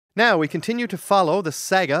Now we continue to follow the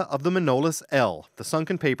saga of the Manolis L, the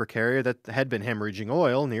sunken paper carrier that had been hemorrhaging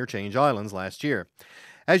oil near Change Islands last year.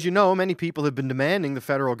 As you know, many people have been demanding the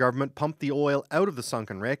federal government pump the oil out of the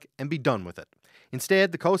sunken wreck and be done with it.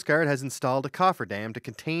 Instead, the Coast Guard has installed a cofferdam to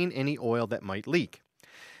contain any oil that might leak.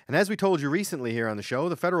 And as we told you recently here on the show,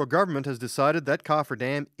 the federal government has decided that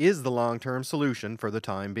cofferdam is the long-term solution for the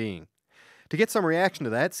time being. To get some reaction to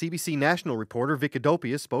that, CBC national reporter Vic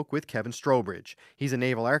Adopia spoke with Kevin Strowbridge. He's a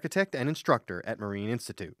naval architect and instructor at Marine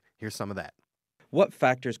Institute. Here's some of that. What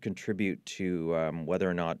factors contribute to whether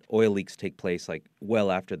or not oil leaks take place, like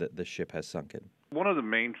well after the ship has sunken? One of the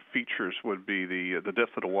main features would be the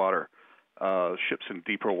depth of the water. Ships in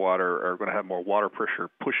deeper water are going to have more water pressure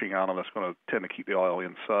pushing on them. That's going to tend to keep the oil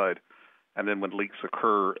inside. And then when leaks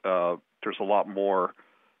occur, there's a lot more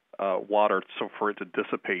water for it to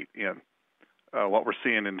dissipate in. What we're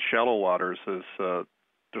seeing in shallow waters is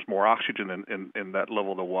there's more oxygen in that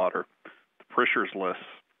level of the water. The pressure is less,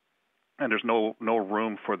 and there's no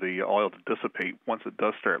room for the oil to dissipate once it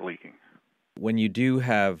does start leaking. When you do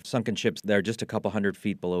have sunken ships that are just a couple hundred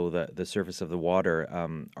feet below the surface of the water,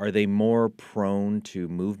 are they more prone to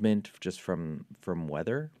movement just from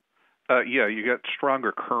weather? Yeah, you get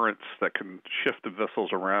stronger currents that can shift the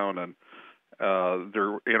vessels around, and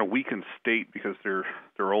they're in a weakened state because they're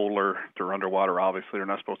older, they're underwater. Obviously, they're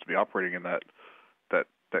not supposed to be operating in that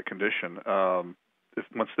condition.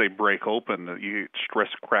 Once they break open, you get stress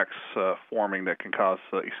cracks forming that can cause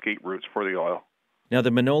escape routes for the oil. Now, the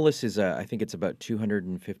Manolis is, I think it's about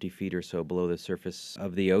 250 feet or so below the surface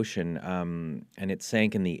of the ocean, and it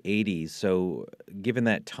sank in the 80s. So given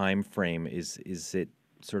that time frame, is it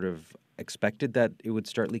sort of expected that it would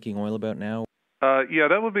start leaking oil about now? Yeah,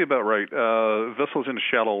 that would be about right. Vessels in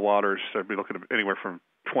shallow waters, I'd be looking at anywhere from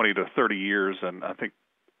 20 to 30 years, and I think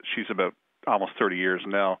she's about almost 30 years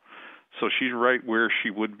now. So she's right where she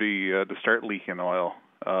would be to start leaking oil.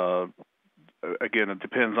 Again, it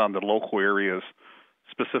depends on the local areas,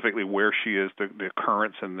 specifically where she is, the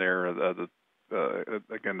currents in there,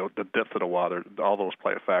 again, the depth of the water, all those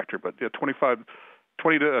play a factor. But yeah,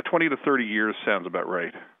 20 to 30 years sounds about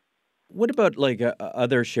right. What about like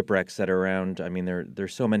other shipwrecks that are around? I mean,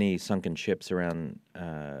 there's so many sunken ships around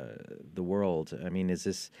the world. I mean,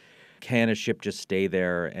 can a ship just stay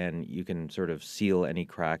there and you can sort of seal any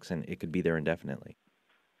cracks and it could be there indefinitely?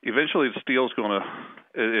 Eventually, the steel's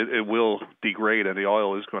it will degrade and the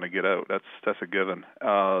oil is going to get out. That's a given.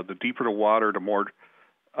 The deeper the water, the more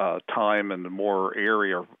time and the more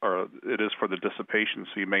area it is for the dissipation,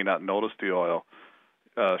 so you may not notice the oil.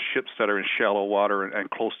 Ships that are in shallow water and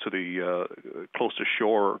close to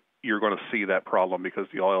shore, you're going to see that problem because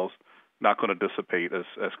the oil's not going to dissipate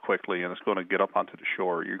as quickly and it's going to get up onto the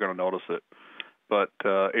shore. You're going to notice it. But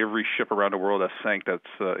every ship around the world that's sank that's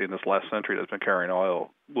in this last century that's been carrying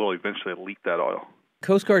oil will eventually leak that oil.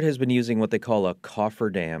 Coast Guard has been using what they call a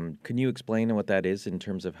cofferdam. Can you explain what that is in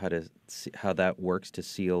terms of how that works to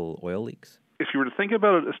seal oil leaks? If you were to think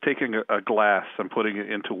about it as taking a glass and putting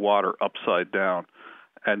it into water upside down,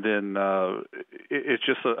 and then it's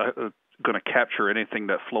just going to capture anything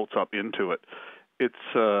that floats up into it. It's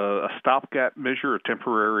a stopgap measure,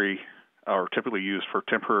 typically used for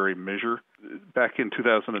temporary measure. Back in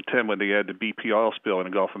 2010, when they had the BP oil spill in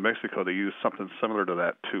the Gulf of Mexico, they used something similar to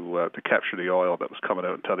that to capture the oil that was coming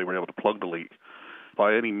out until they were able to plug the leak.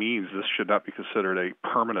 By any means, this should not be considered a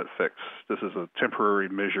permanent fix. This is a temporary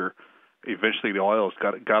measure. Eventually, the oil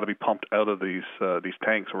has got to be pumped out of these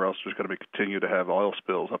tanks, or else there's going to continue to have oil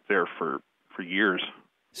spills up there for years.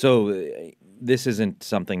 So this isn't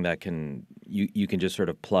something that you can just sort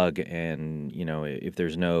of plug and, if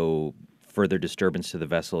there's no further disturbance to the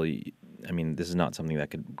vessel, I mean, this is not something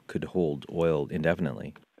that could hold oil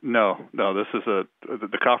indefinitely. No, this is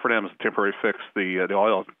the cofferdam is a temporary fix. The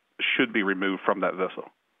oil should be removed from that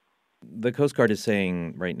vessel. The Coast Guard is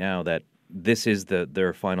saying right now that this is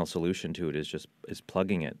their final solution to it is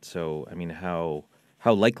plugging it. So, I mean, how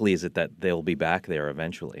likely is it that they'll be back there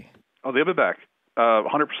eventually? Oh, they'll be back.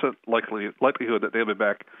 100% likelihood that they'll be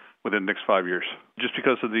back within the next 5 years. Just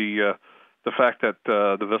because of the fact that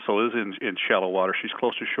the vessel is in shallow water, she's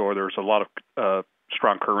close to shore. There's a lot of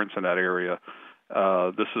strong currents in that area.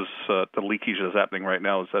 This is the leakage that's happening right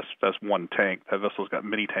now. That's one tank. That vessel's got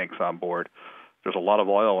many tanks on board. There's a lot of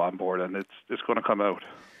oil on board, and it's going to come out.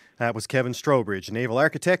 That was Kevin Strowbridge, naval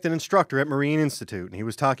architect and instructor at Marine Institute, and he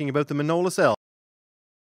was talking about the Manolis L.